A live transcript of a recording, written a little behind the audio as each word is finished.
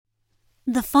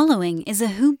The following is a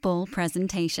Hoop Ball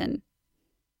presentation.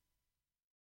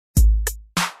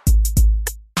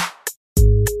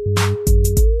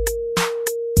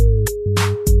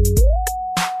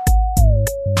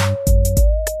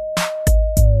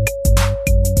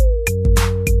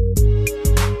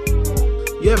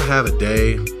 You ever have a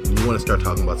day and you want to start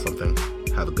talking about something,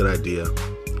 have a good idea,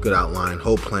 good outline,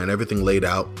 whole plan, everything laid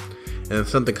out, and then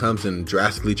something comes and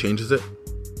drastically changes it?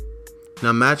 Now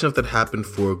imagine if that happened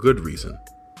for a good reason.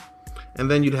 And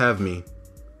then you'd have me,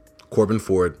 Corbin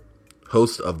Ford,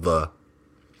 host of the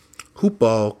Hoop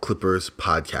Ball Clippers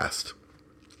podcast.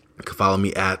 You can follow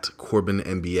me at Corbin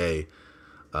NBA.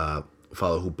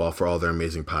 Follow Hoop Ball for all their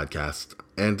amazing podcasts.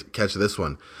 And catch this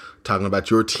one, talking about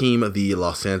your team, the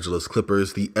Los Angeles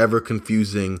Clippers, the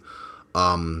ever-confusing,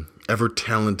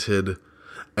 ever-talented,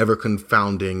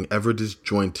 ever-confounding,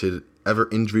 ever-disjointed,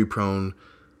 ever-injury-prone,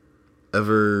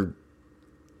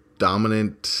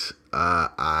 ever-dominant.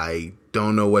 I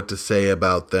don't know what to say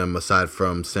about them aside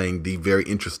from saying the very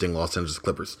interesting Los Angeles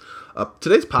Clippers.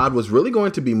 Today's pod was really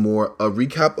going to be more a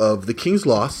recap of the Kings'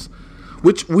 loss,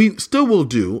 which we still will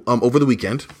do over the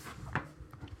weekend.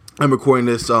 I'm recording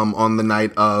this on the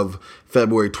night of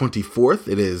February 24th.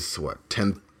 It is,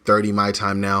 10:30 my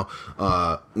time now.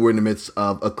 We're in the midst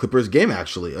of a Clippers game,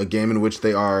 actually. A game in which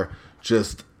they are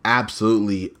just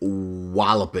absolutely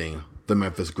walloping the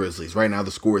Memphis Grizzlies. Right now,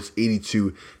 the score is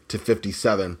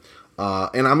 82-57.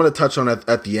 And I'm going to touch on it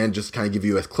at the end, just kind of give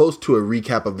you as close to a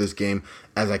recap of this game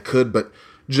as I could. But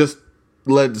just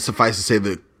let it suffice to say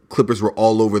the Clippers were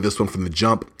all over this one from the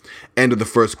jump. End of the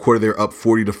first quarter, they're up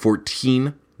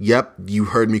 40-14. Yep, you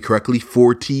heard me correctly.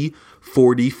 40 to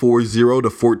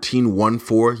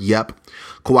 14-1-4. Yep.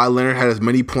 Kawhi Leonard had as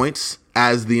many points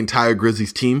as the entire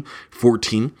Grizzlies team.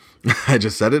 14. I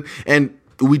just said it. And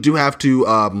we do have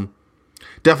to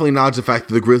definitely acknowledge the fact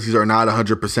that the Grizzlies are not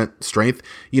 100% strength.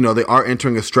 You know, they are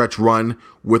entering a stretch run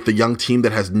with a young team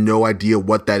that has no idea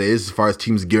what that is as far as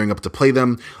teams gearing up to play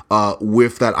them,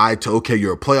 with that eye to, okay,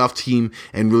 you're a playoff team,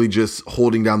 and really just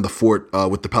holding down the fort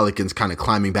with the Pelicans kind of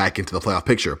climbing back into the playoff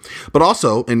picture. But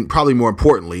also, and probably more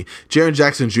importantly, Jaren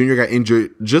Jackson Jr. got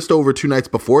injured just over 2 nights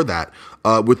before that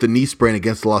with the knee sprain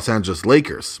against the Los Angeles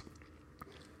Lakers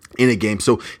in a game.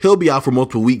 So he'll be out for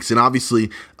multiple weeks. And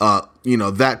obviously,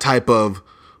 that type of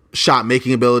shot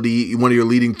making ability, one of your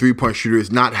leading 3-point shooters,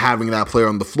 not having that player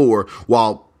on the floor,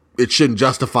 while it shouldn't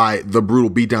justify the brutal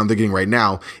beatdown they're getting right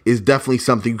now, is definitely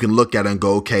something you can look at and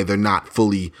go, okay, they're not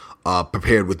fully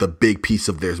prepared with a big piece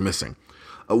of theirs missing.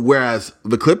 Whereas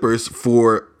the Clippers,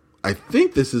 for I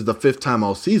think this is the 5th time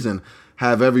all season,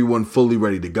 have everyone fully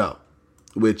ready to go,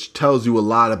 which tells you a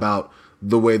lot about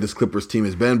the way this Clippers team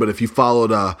has been. But if you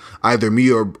followed either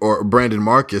me or Brandon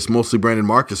Marcus, mostly Brandon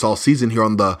Marcus, all season here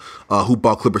on the Hoop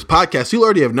Ball Clippers podcast, you'll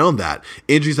already have known that.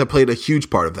 Injuries have played a huge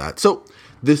part of that. So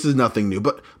this is nothing new.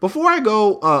 But before I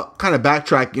go kind of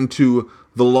backtrack into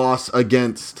the loss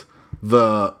against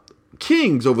the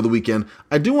Kings over the weekend,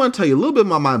 I do want to tell you a little bit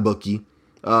about my bookie.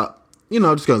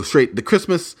 Just going straight. The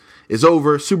Christmas is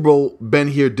over. Super Bowl, been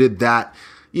here, did that.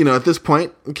 At this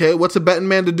point, okay, what's a betting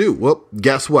man to do? Well,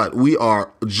 guess what? We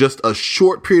are just a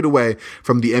short period away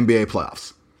from the NBA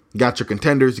playoffs. You got your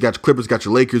contenders, you got your Clippers, you got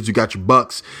your Lakers, you got your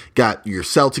Bucks, got your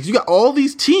Celtics. You got all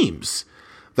these teams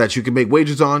that you can make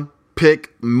wagers on,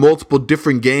 pick multiple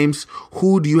different games.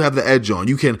 Who do you have the edge on?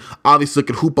 You can obviously look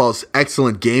at Hoop Ball's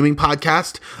excellent gaming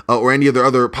podcast or any of their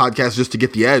other podcasts just to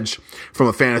get the edge from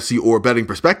a fantasy or betting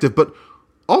perspective. But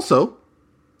also,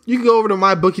 you can go over to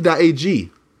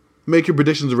mybookie.ag. Make your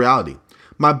predictions a reality.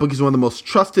 MyBookie is one of the most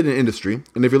trusted in the industry,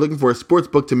 and if you're looking for a sports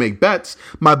book to make bets,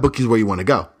 MyBookie is where you want to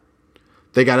go.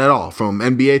 They got it all, from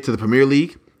NBA to the Premier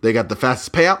League. They got the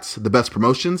fastest payouts, the best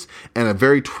promotions, and a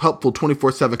very helpful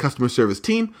 24/7 customer service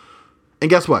team.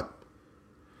 And guess what?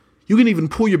 You can even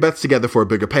pool your bets together for a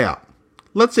bigger payout.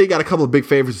 Let's say you got a couple of big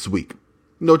favorites this week.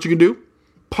 You know what you can do?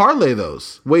 Parlay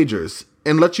those wagers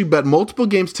and let you bet multiple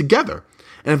games together.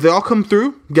 And if they all come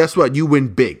through, guess what? You win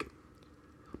big.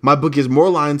 MyBookie has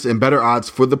more lines and better odds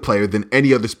for the player than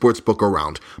any other sportsbook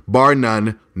around. Bar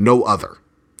none, no other.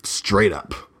 Straight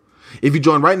up. If you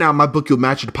join right now, MyBookie will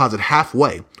match your deposit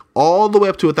halfway, all the way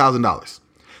up to $1,000.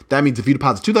 That means if you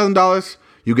deposit $2,000,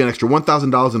 you get an extra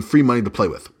 $1,000 in free money to play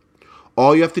with.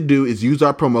 All you have to do is use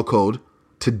our promo code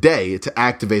TODAY to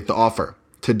activate the offer.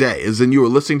 Today, as in you are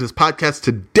listening to this podcast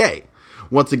today.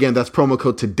 Once again, that's promo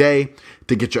code TODAY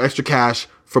to get your extra cash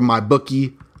from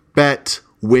MyBookie. Bet,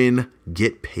 win,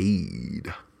 get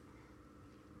paid.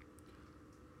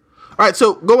 All right,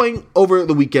 so going over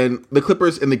the weekend, the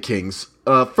Clippers and the Kings.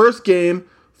 First game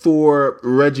for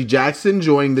Reggie Jackson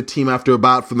joining the team after a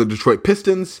bout from the Detroit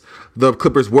Pistons. The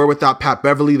Clippers were without Pat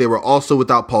Beverly. They were also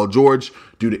without Paul George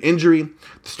due to injury.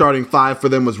 The starting five for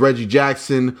them was Reggie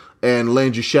Jackson and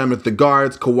Landry Shamet at the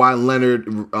guards, Kawhi Leonard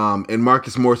and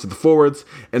Marcus Morris at the forwards,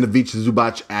 and Ivica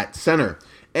Zubac at center.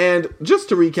 And just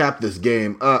to recap this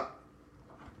game, the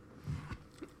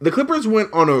Clippers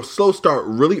went on a slow start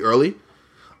really early,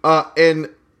 and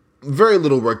very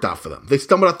little worked out for them. They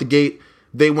stumbled out the gate.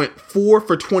 They went 4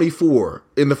 for 24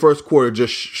 in the first quarter,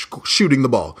 just shooting the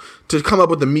ball to come up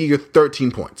with a meager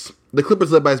 13 points. The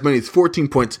Clippers led by as many as 14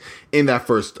 points in that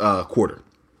first quarter.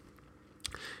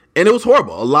 And it was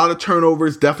horrible. A lot of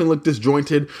turnovers, definitely looked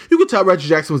disjointed. You could tell Reggie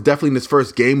Jackson was definitely in his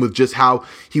first game with just how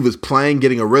he was playing,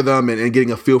 getting a rhythm and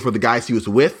getting a feel for the guys he was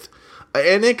with.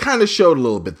 And it kind of showed a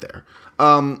little bit there.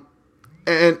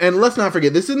 And let's not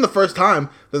forget, this isn't the first time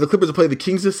that the Clippers have played the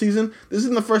Kings this season. This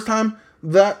isn't the first time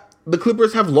that the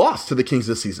Clippers have lost to the Kings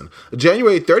this season.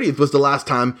 January 30th was the last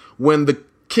time when the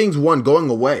Kings won going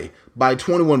away by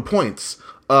 21 points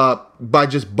by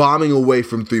just bombing away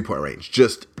from three-point range.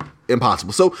 Just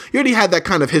impossible. So you already had that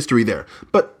kind of history there.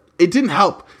 But it didn't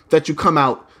help that you come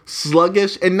out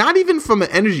sluggish and not even from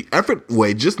an energy effort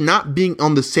way, just not being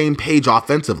on the same page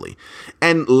offensively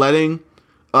and letting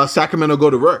Sacramento go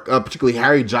to work, particularly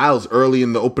Harry Giles early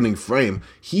in the opening frame.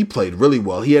 He played really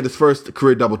well. He had his first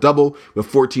career double-double with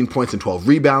 14 points and 12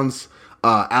 rebounds.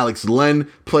 Alex Len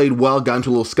played well, got into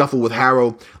a little scuffle with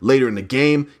Harrell later in the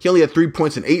game. He only had 3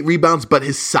 points and 8 rebounds, but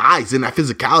his size and that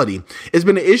physicality has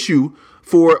been an issue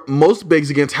for most bigs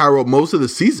against Harrell most of the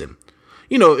season.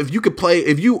 You know, if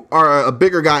you are a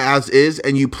bigger guy as is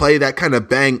and you play that kind of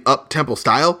bang up-tempo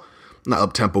style, not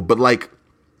up-tempo, but like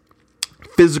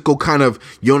physical kind of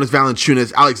Jonas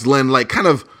Valanciunas, Alex Len, like kind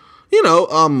of,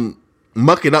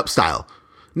 muck it up style.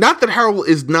 Not that Harrell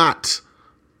is not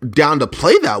down to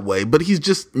play that way, but he's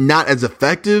just not as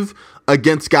effective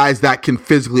against guys that can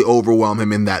physically overwhelm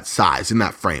him in that size, in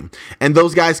that frame. And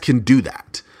those guys can do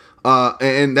that.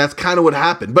 And that's kind of what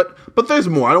happened. But there's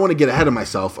more. I don't want to get ahead of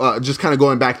myself. Just kind of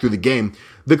going back through the game.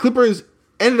 The Clippers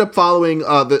ended up following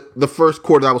the first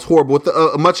quarter that was horrible with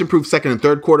a much improved second and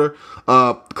third quarter.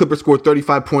 Clippers scored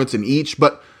 35 points in each,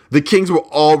 but the Kings were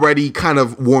already kind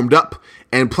of warmed up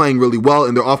and playing really well,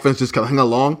 and their offense just kind of hung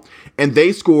along. And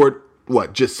they scored,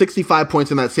 just 65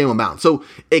 points in that same amount. So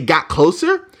it got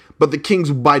closer, but the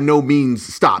Kings by no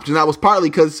means stopped. And that was partly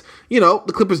because,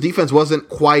 the Clippers defense wasn't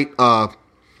quite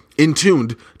in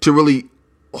tuned to really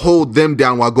hold them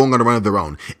down while going on a run of their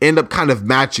own. End up kind of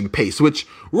matching pace, which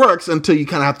works until you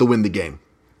kind of have to win the game.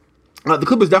 The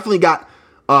Clippers definitely got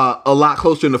a lot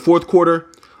closer in the fourth quarter.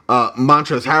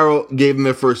 Montrezl Harrell gave them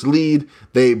their first lead.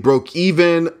 They broke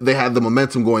even. They had the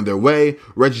momentum going their way.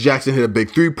 Reggie Jackson hit a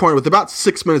big three-pointer with about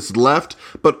 6 minutes left.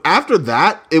 But after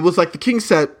that, it was like the Kings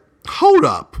said, hold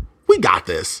up, we got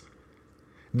this.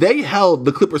 They held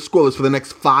the Clippers scoreless for the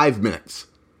next 5 minutes.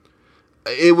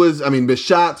 It was, missed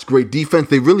shots, great defense.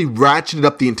 They really ratcheted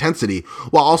up the intensity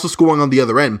while also scoring on the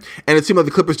other end. And it seemed like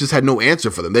the Clippers just had no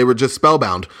answer for them. They were just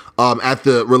spellbound at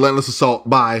the relentless assault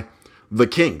by the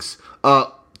Kings.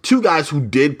 Two guys who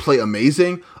did play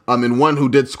amazing, and one who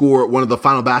did score one of the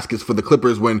final baskets for the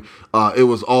Clippers when it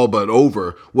was all but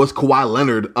over, was Kawhi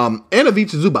Leonard and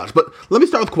Ivica Zubac. But let me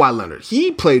start with Kawhi Leonard.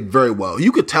 He played very well.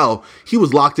 You could tell he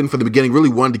was locked in from the beginning, really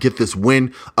wanted to get this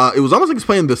win. It was almost like he's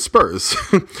playing the Spurs,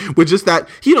 with just that,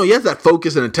 he has that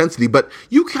focus and intensity, but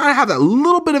you kind of have that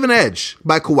little bit of an edge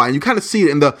by Kawhi, and you kind of see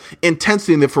it in the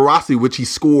intensity and the ferocity which he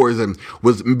scores and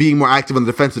was being more active on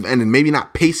the defensive end and maybe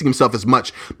not pacing himself as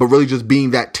much, but really just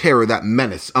being that terror, that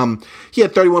menace. He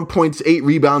had 31 points, 8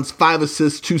 rebounds, 5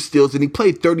 assists, 2 steals, and he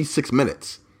played 36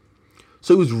 minutes.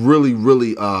 So it was really,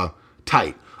 really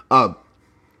tight.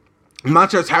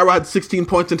 Montrezl Harrell had 16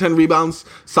 points and 10 rebounds,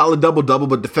 solid double-double,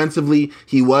 but defensively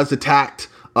he was attacked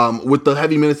with the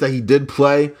heavy minutes that he did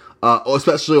play,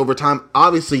 especially over time.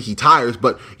 Obviously he tires,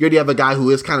 but you already have a guy who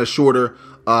is kind of shorter,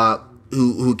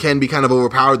 who can be kind of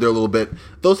overpowered there a little bit.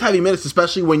 Those heavy minutes,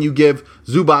 especially when you give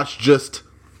Zubac just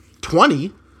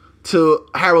 20 to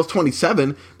Harrell's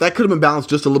 27, that could have been balanced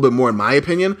just a little bit more in my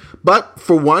opinion. But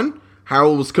for one,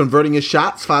 Harrell was converting his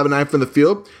shots, 5 of 9 from the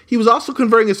field. He was also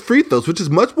converting his free throws, which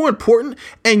is much more important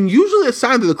and usually a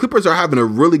sign that the Clippers are having a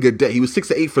really good day. He was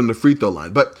 6 of 8 from the free throw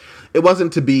line, but it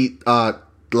wasn't to be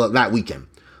that weekend.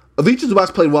 Ivica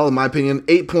Zubac played well in my opinion.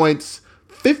 8 points,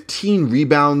 15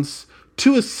 rebounds,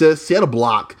 2 assists. He had a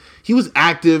block. He was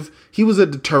active. He was a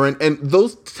deterrent. And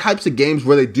those types of games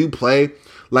where they do play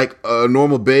like a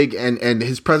normal big and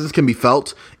his presence can be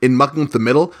felt in mucking up the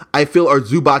middle, I feel are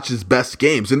Zubac's best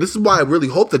games. And this is why I really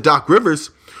hope that Doc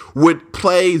Rivers would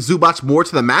play Zubac more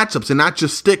to the matchups and not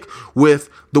just stick with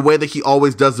the way that he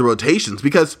always does the rotations.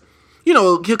 Because,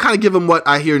 he'll kind of give him what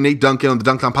I hear Nate Duncan on the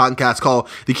Dunkdown podcast call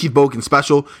the Keith Bogan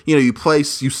special.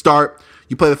 You start,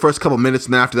 you play the first couple minutes,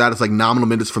 and then after that, it's like nominal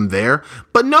minutes from there.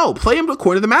 But no, play him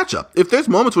according to the matchup. If there's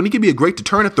moments when he can be a great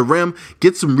deterrent at the rim,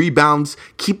 get some rebounds,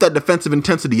 keep that defensive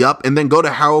intensity up, and then go to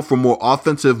Harrell for more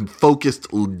offensive-focused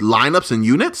lineups and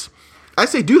units, I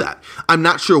say do that. I'm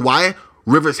not sure why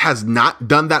Rivers has not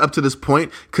done that up to this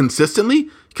point consistently,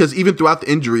 because even throughout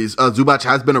the injuries, Zubac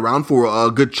has been around for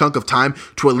a good chunk of time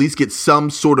to at least get some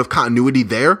sort of continuity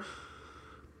there.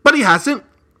 But he hasn't.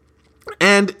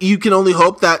 And you can only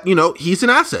hope that, he's an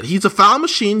asset. He's a foul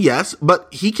machine, yes, but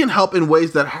he can help in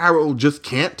ways that Harrell just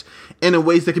can't, and in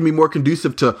ways that can be more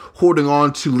conducive to holding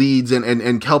on to leads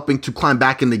and helping to climb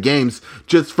back into games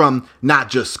just from not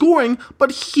just scoring,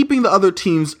 but keeping the other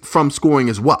teams from scoring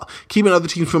as well. Keeping other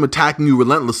teams from attacking you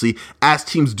relentlessly, as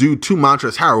teams do to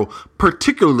Montrezl Harrell,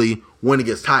 particularly when he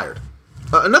gets tired.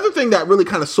 Another thing that really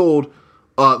kind of sold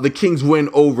the Kings' win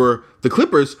over the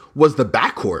Clippers was the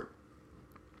backcourt.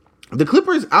 The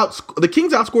Kings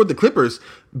outscored the Clippers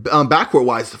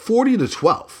backcourt-wise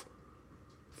 40-12.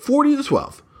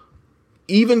 40-12.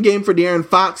 Even game for De'Aaron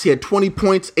Fox. He had 20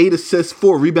 points, 8 assists,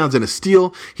 4 rebounds, and a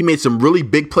steal. He made some really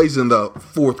big plays in the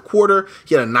fourth quarter.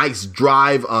 He had a nice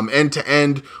drive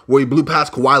end-to-end where he blew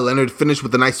past Kawhi Leonard, finished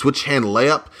with a nice switch-hand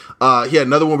layup. He had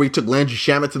another one where he took Landry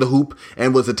Shamet to the hoop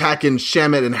and was attacking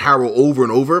Shamet and Harrell over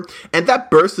and over. And that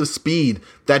burst of speed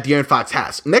that De'Aaron Fox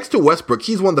has. Next to Westbrook,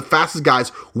 he's one of the fastest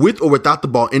guys with or without the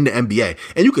ball in the NBA.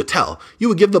 And you could tell. You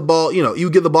would give the ball, you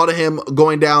would give the ball to him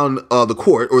going down the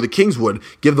court, or the Kings would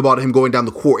give the ball to him going down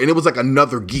the court. And it was like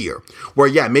another gear where,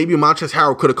 maybe Montrezl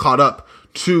Harrell could have caught up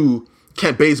to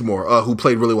Kent Bazemore, who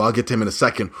played really well. I'll get to him in a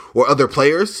second. Or other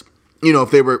players,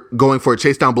 if they were going for a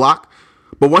chase down block.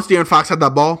 But once De'Aaron Fox had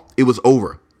that ball, it was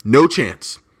over. No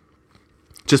chance.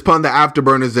 Just put on the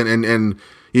afterburners and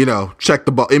check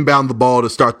the ball, inbound the ball to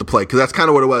start the play. Because that's kind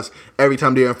of what it was every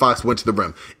time De'Aaron Fox went to the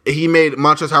rim. He made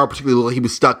Montrezl Harrell particularly look like he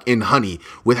was stuck in honey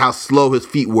with how slow his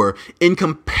feet were in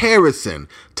comparison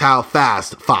to how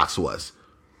fast Fox was.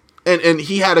 And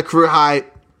he had a career high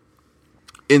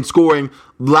in scoring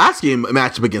last game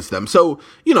matchup against them. So,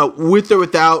 with or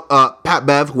without Pat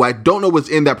Bev, who I don't know was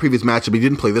in that previous matchup, he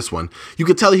didn't play this one. You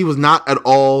could tell he was not at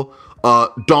all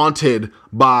daunted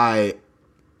by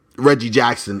Reggie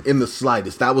Jackson in the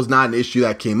slightest. That was not an issue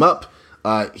that came up.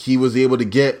 He was able to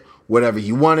get whatever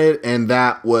he wanted, and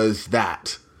that was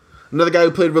that. Another guy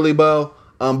who played really well,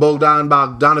 Bogdan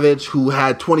Bogdanovic, who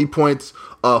had 20 points,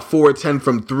 4-10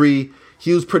 from 3.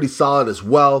 He was pretty solid as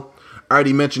well. I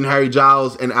already mentioned Harry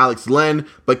Giles and Alex Len,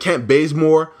 but Kent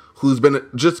Bazemore, who's been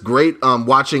just great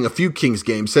watching a few Kings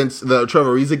games since the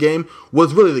Trevor Ariza game,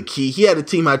 was really the key. He had a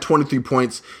team high 23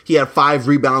 points. He had 5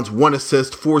 rebounds, 1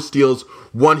 assist, 4 steals,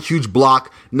 1 huge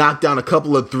block, knocked down a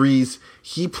couple of threes.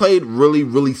 He played really,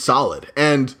 really solid.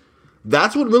 And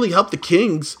that's what really helped the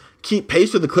Kings keep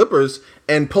pace with the Clippers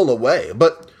and pull away.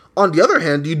 But on the other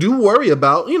hand, you do worry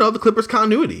about, the Clippers'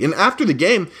 continuity. And after the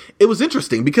game, it was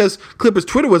interesting because Clippers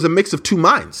Twitter was a mix of two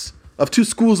minds, of two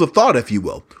schools of thought, if you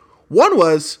will. One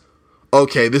was,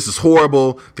 okay, this is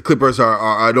horrible. The Clippers are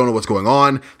I don't know what's going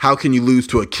on. How can you lose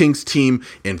to a Kings team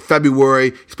in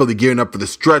February? You're supposed to be gearing up for the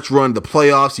stretch run, the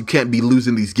playoffs. You can't be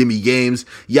losing these gimme games.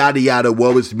 Yada, yada,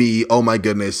 woe is me. Oh my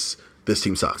goodness, this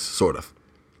team sucks, sort of.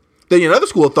 Then another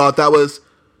school of thought that was,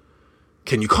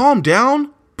 can you calm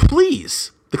down?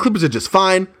 Please. The Clippers are just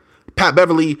fine. Pat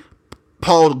Beverly,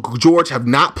 Paul George have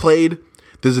not played.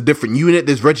 There's a different unit.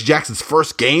 There's Reggie Jackson's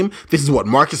first game. This is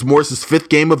Marcus Morris's 5th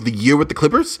game of the year with the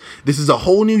Clippers. This is a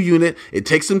whole new unit. It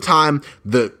takes some time.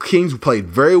 The Kings played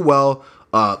very well.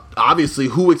 Obviously,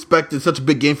 who expected such a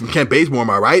big game from Kent Bazemore, am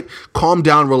I right? Calm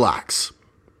down, relax.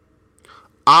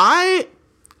 I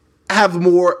have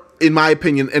more, in my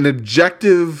opinion, an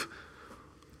objective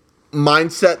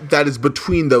mindset that is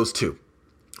between those two.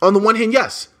 On the one hand,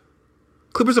 yes,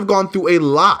 Clippers have gone through a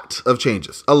lot of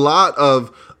changes, a lot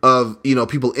of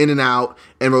people in and out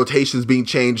and rotations being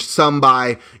changed, some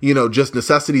by, just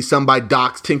necessity, some by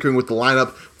Doc's tinkering with the lineup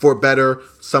for better,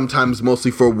 sometimes mostly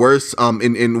for worse,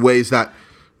 in ways that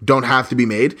don't have to be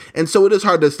made. And so it is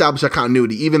hard to establish that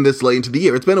continuity even this late into the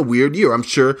year. It's been a weird year. I'm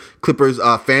sure Clippers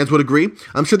fans would agree.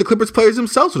 I'm sure the Clippers players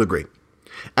themselves would agree.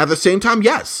 At the same time,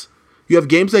 yes, you have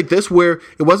games like this where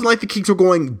it wasn't like the Kings were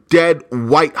going dead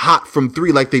white hot from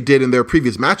 3 like they did in their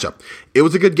previous matchup. It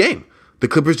was a good game. The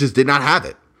Clippers just did not have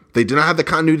it. They did not have the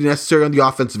continuity necessary on the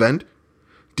offensive end.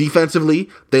 Defensively,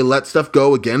 they let stuff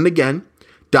go again and again.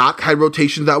 Doc had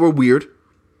rotations that were weird,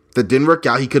 that didn't work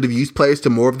out. He could have used players to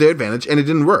more of their advantage, and it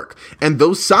didn't work. And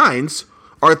those signs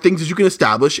are things that you can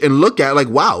establish and look at like,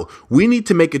 wow, we need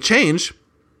to make a change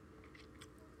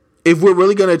if we're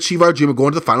really going to achieve our dream of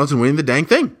going to the finals and winning the dang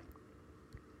thing.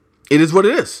 It is what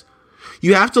it is.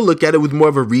 You have to look at it with more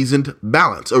of a reasoned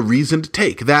balance, a reasoned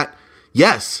take that,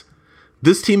 yes,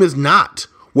 this team is not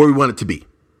where we want it to be.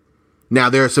 Now,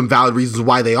 there are some valid reasons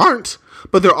why they aren't,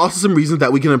 but there are also some reasons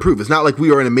that we can improve. It's not like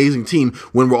we are an amazing team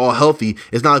when we're all healthy.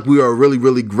 It's not like we are a really,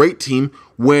 really great team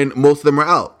when most of them are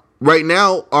out. Right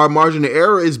now, our margin of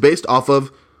error is based off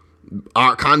of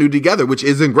our continuity together, which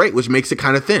isn't great, which makes it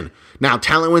kind of thin. Now,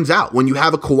 talent wins out. When you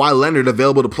have a Kawhi Leonard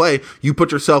available to play, you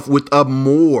put yourself with a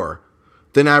more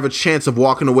than average chance of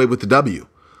walking away with the W.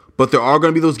 But there are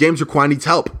going to be those games where Kawhi needs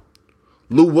help.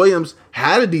 Lou Williams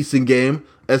had a decent game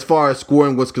as far as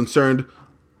scoring was concerned,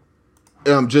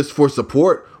 just for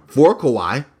support for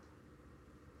Kawhi.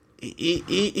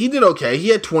 He did okay. He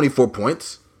had 24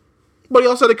 points, but he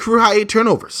also had a career high 8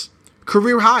 turnovers.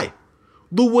 Career high.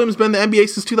 Lou Williams been in the NBA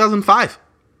since 2005.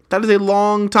 That is a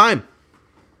long time.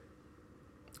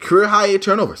 Career high 8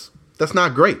 turnovers. That's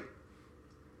not great.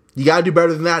 You got to do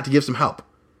better than that to give some help.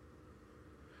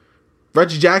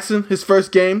 Reggie Jackson, his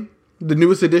first game, the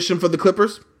newest addition for the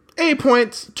Clippers. 8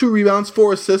 points, 2 rebounds,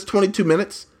 4 assists, 22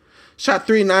 minutes. Shot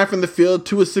 3-9 from the field,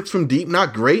 2 of 6 from deep.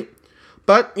 Not great.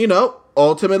 But,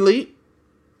 ultimately,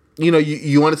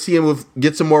 you want to see him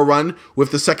get some more run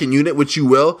with the second unit, which you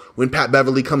will when Pat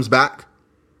Beverly comes back.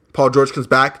 Paul George comes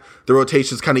back. The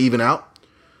rotations kind of even out.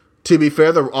 To be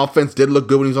fair, the offense did look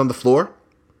good when he was on the floor.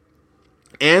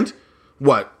 And,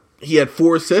 he had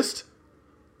 4 assists.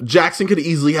 Jackson could have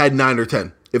easily had 9 or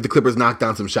 10 if the Clippers knocked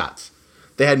down some shots.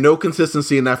 They had no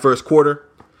consistency in that first quarter.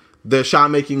 Their shot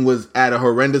making was at a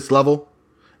horrendous level.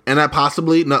 And that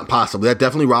that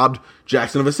definitely robbed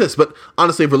Jackson of assists. But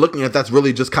honestly, if we're looking at that's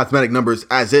really just cosmetic numbers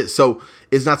as is. So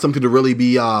it's not something to really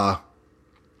be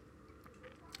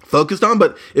focused on.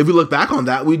 But if we look back on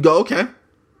that, we'd go, okay,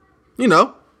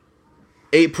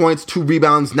 8 points, 2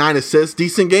 rebounds, 9 assists.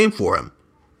 Decent game for him.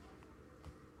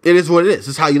 It is what it is.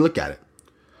 It's how you look at it.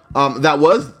 That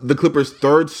was the Clippers'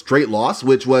 3rd straight loss,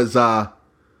 which was the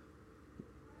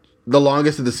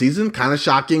longest of the season. Kind of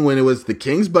shocking when it was the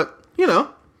Kings, but,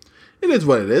 it is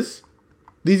what it is.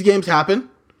 These games happen.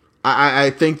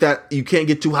 I think that you can't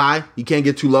get too high. You can't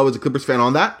get too low as a Clippers fan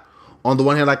on that. On the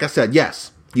one hand, like I said,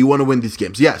 yes, you want to win these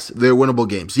games. Yes, they're winnable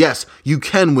games. Yes, you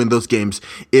can win those games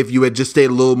if you had just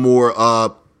stayed a little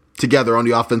more together on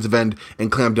the offensive end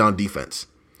and clamped down defense.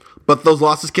 But those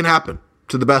losses can happen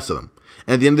to the best of them.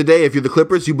 And at the end of the day, if you're the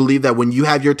Clippers, you believe that when you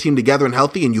have your team together and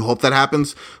healthy, and you hope that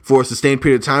happens for a sustained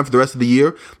period of time for the rest of the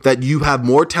year, that you have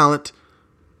more talent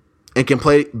and can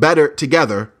play better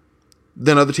together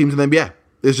than other teams in the NBA.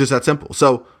 It's just that simple.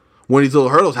 So when these little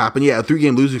hurdles happen, a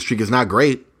 3-game losing streak is not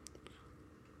great.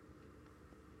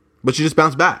 But you just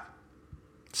bounce back.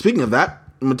 Speaking of that,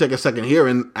 I'm going to take a second here,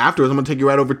 and afterwards I'm going to take you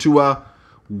right over to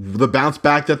the bounce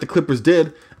back that the Clippers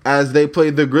did as they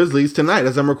played the Grizzlies tonight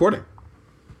as I'm recording.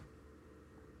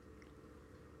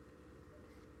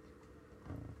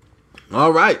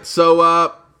 All right,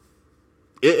 so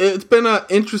it's been an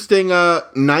interesting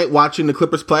night watching the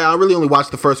Clippers play. I really only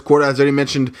watched the first quarter, as I already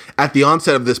mentioned at the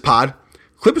onset of this pod.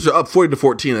 Clippers are up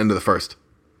 40-14 at the end of the first.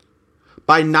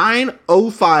 By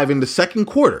 9:05 in the second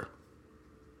quarter,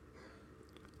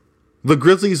 the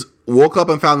Grizzlies woke up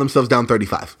and found themselves down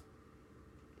 35.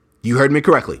 You heard me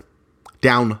correctly.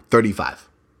 Down 35.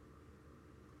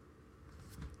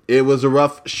 It was a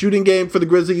rough shooting game for the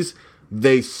Grizzlies.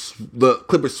 The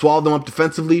Clippers swallowed them up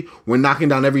defensively. Were knocking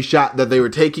down every shot that they were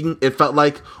taking, it felt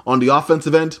like, on the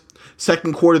offensive end.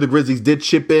 Second quarter, the Grizzlies did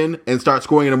chip in and start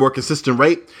scoring at a more consistent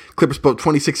rate. Clippers put up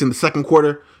 26 in the second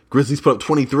quarter. Grizzlies put up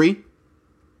 23.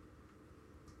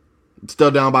 Still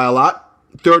down by a lot.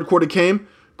 Third quarter came.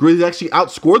 Grizzlies actually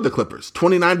outscored the Clippers,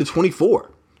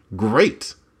 29-24.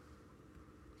 Great.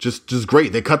 Just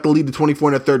great. They cut the lead to 24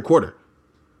 in the third quarter.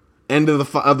 End of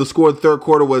the score of the third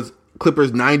quarter was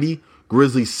Clippers 90,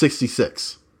 Grizzlies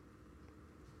 66.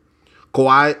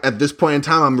 Kawhi, at this point in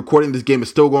time, I'm recording, this game is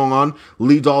still going on,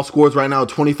 leads all scores right now at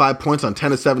 25 points on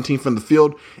 10 of 17 from the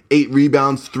field, 8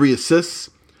 rebounds, 3 assists.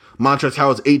 Montrezl Harrell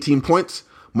has 18 points.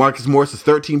 Marcus Morris has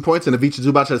 13 points, and Ivica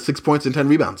Zubac has 6 points and 10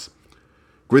 rebounds.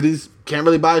 Grizzlies can't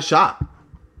really buy a shot.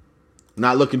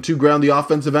 Not looking too great on the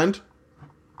offensive end.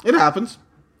 It happens.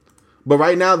 But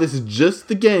right now, this is just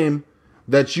the game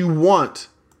that you want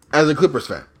as a Clippers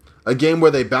fan. A game where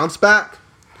they bounce back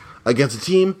against a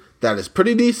team that is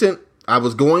pretty decent. I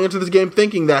was going into this game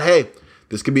thinking that, hey,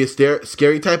 this could be a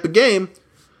scary type of game.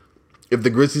 If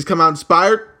the Grizzlies come out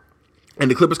inspired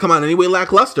and the Clippers come out anyway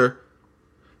lackluster,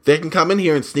 they can come in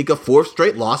here and sneak a 4th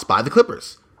straight loss by the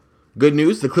Clippers. Good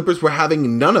news, the Clippers were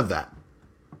having none of that.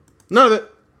 None of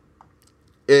it.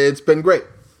 It's been great.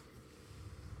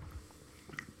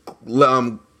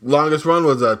 Longest run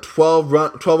was a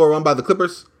 12-0 run by the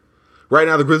Clippers. Right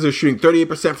now, the Grizzlies are shooting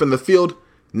 38% from the field,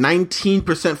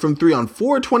 19% from 3 on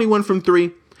 4-21 from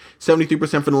 3,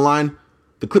 73% from the line.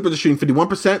 The Clippers are shooting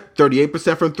 51%,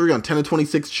 38% from 3 on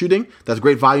 10-26 shooting. That's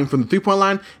great volume from the 3-point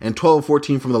line, and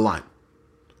 12-14 from the line.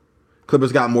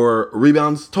 Clippers got more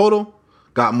rebounds total,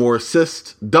 got more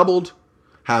assists doubled,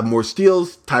 have more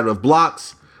steals, tighter of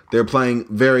blocks. They're playing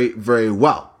very, very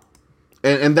well.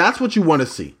 And that's what you want to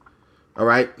see. All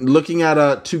right. Looking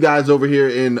at two guys over here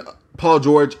in Paul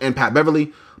George and Pat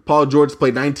Beverly. Paul George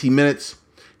played 19 minutes,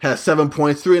 has 7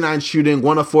 points, 3 of 9 shooting,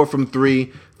 1 of 4 from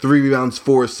 3, 3 rebounds,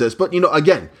 4 assists. But,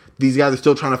 again, these guys are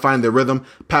still trying to find their rhythm.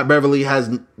 Pat Beverly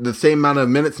has the same amount of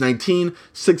minutes, 19,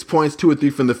 6 points, 2 or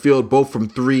 3 from the field, both from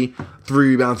 3, 3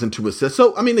 rebounds, and 2 assists.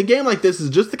 So, a game like this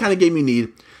is just the kind of game you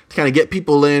need to kind of get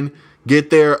people in, get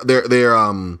their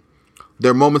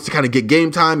moments to kind of get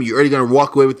game time. You're already going to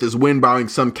walk away with this win, barring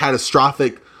some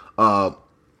catastrophic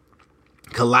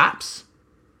collapse.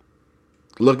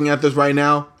 Looking at this right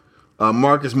now,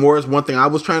 Marcus Morris, one thing I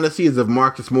was trying to see is if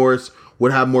Marcus Morris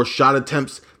would have more shot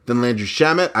attempts than Landry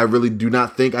Shamet. I really do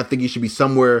not think. I think he should be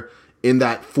somewhere in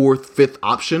that 4th, 5th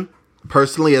option.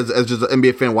 Personally, as just an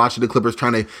NBA fan watching the Clippers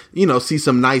trying to, see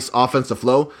some nice offensive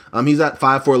flow. He's at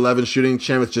 5 for 11 shooting.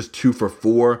 Shamet's just 2 for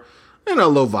 4. And a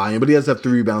low volume, but he does have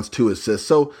 3 rebounds, 2 assists.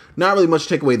 So not really much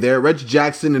takeaway there. Reggie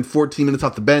Jackson in 14 minutes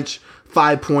off the bench,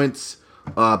 5 points,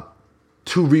 2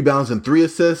 rebounds, and 3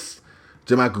 assists.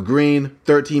 JaMychal Green,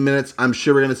 13 minutes. I'm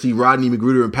sure we're going to see Rodney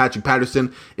McGruder and Patrick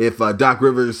Patterson. If Doc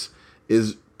Rivers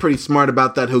is pretty smart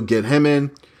about that, he'll get him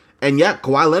in. And yeah,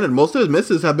 Kawhi Leonard, most of his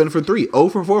misses have been for 3. 0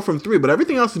 for 4 from 3, but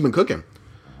everything else has been cooking.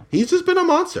 He's just been a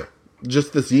monster.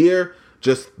 Just this year,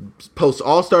 just post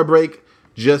All-Star break,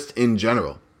 just in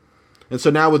general. And so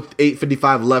now with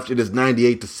 8:55 left, it is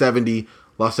 98-70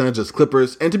 Los Angeles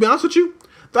Clippers. And to be honest with you,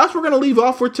 that's where we're going to leave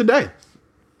off for today.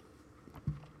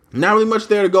 Not really much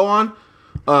there to go on.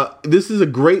 This is a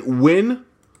great win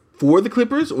for the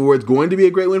Clippers, or it's going to be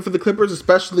a great win for the Clippers,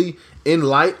 especially in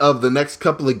light of the next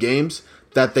couple of games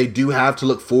that they do have to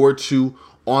look forward to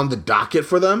on the docket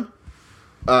for them.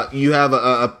 You have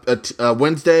a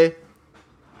Wednesday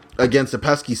against the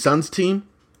pesky Suns team.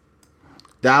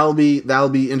 That'll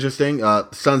be interesting.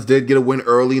 Suns did get a win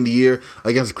early in the year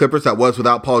against the Clippers. That was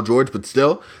without Paul George, but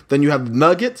still. Then you have the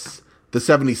Nuggets, the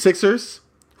 76ers,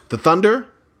 the Thunder,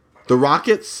 the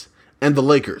Rockets, and the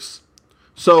Lakers.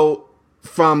 So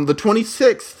from the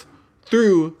 26th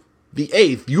through the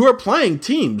 8th, you are playing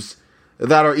teams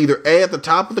that are either A, at the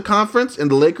top of the conference in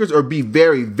the Lakers, or B,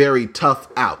 very, very tough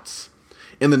outs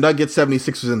in the Nuggets,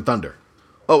 76ers, and Thunder.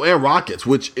 Oh, and Rockets,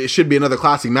 which it should be another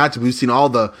classic matchup. We've seen all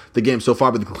the games so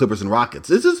far with the Clippers and Rockets.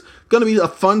 This is going to be a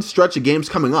fun stretch of games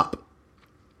coming up.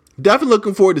 Definitely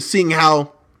looking forward to seeing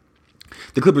how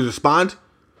the Clippers respond.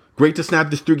 Great to snap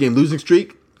this 3-game losing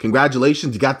streak.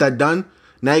 Congratulations, you got that done.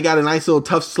 Now you got a nice little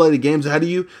tough slate of games ahead of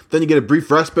you. Then you get a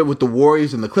brief respite with the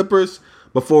Warriors and the Clippers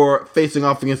before facing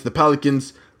off against the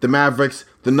Pelicans, the Mavericks,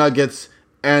 the Nuggets,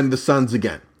 and the Suns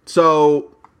again.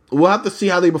 So we'll have to see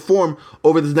how they perform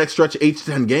over this next stretch of 8 to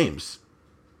 10 games.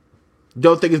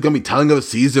 Don't think it's going to be telling of a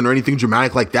season or anything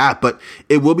dramatic like that, but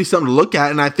it will be something to look at,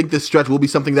 and I think this stretch will be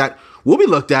something that will be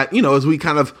looked at, as we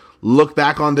kind of look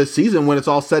back on this season when it's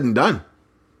all said and done.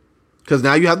 Because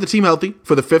now you have the team healthy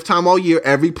for the 5th time all year.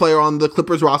 Every player on the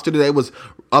Clippers roster today was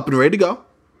up and ready to go.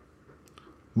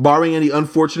 Barring any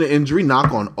unfortunate injury,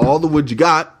 knock on all the wood you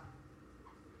got.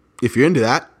 If you're into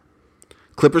that,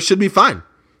 Clippers should be fine.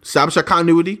 Establish our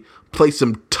continuity, play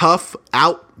some tough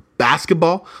out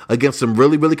basketball against some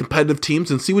really, really competitive teams,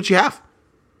 and see what you have.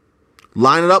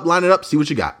 Line it up, see what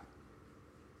you got.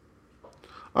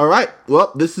 All right,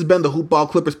 well, this has been the Hoop Ball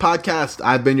Clippers podcast.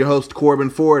 I've been your host, Corbin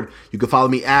Ford. You can follow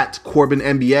me at Corbin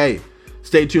NBA.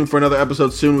 Stay tuned for another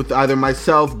episode soon with either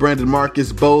myself, Brandon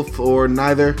Marcus, both, or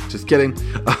neither. Just kidding.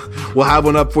 We'll have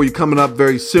one up for you coming up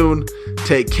very soon.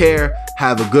 Take care.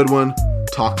 Have a good one.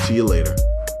 Talk to you later.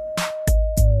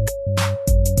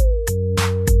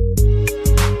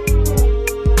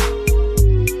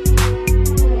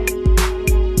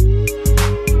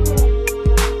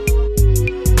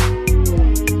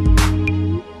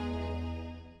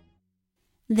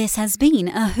 This has been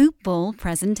a Hoop Ball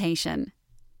presentation.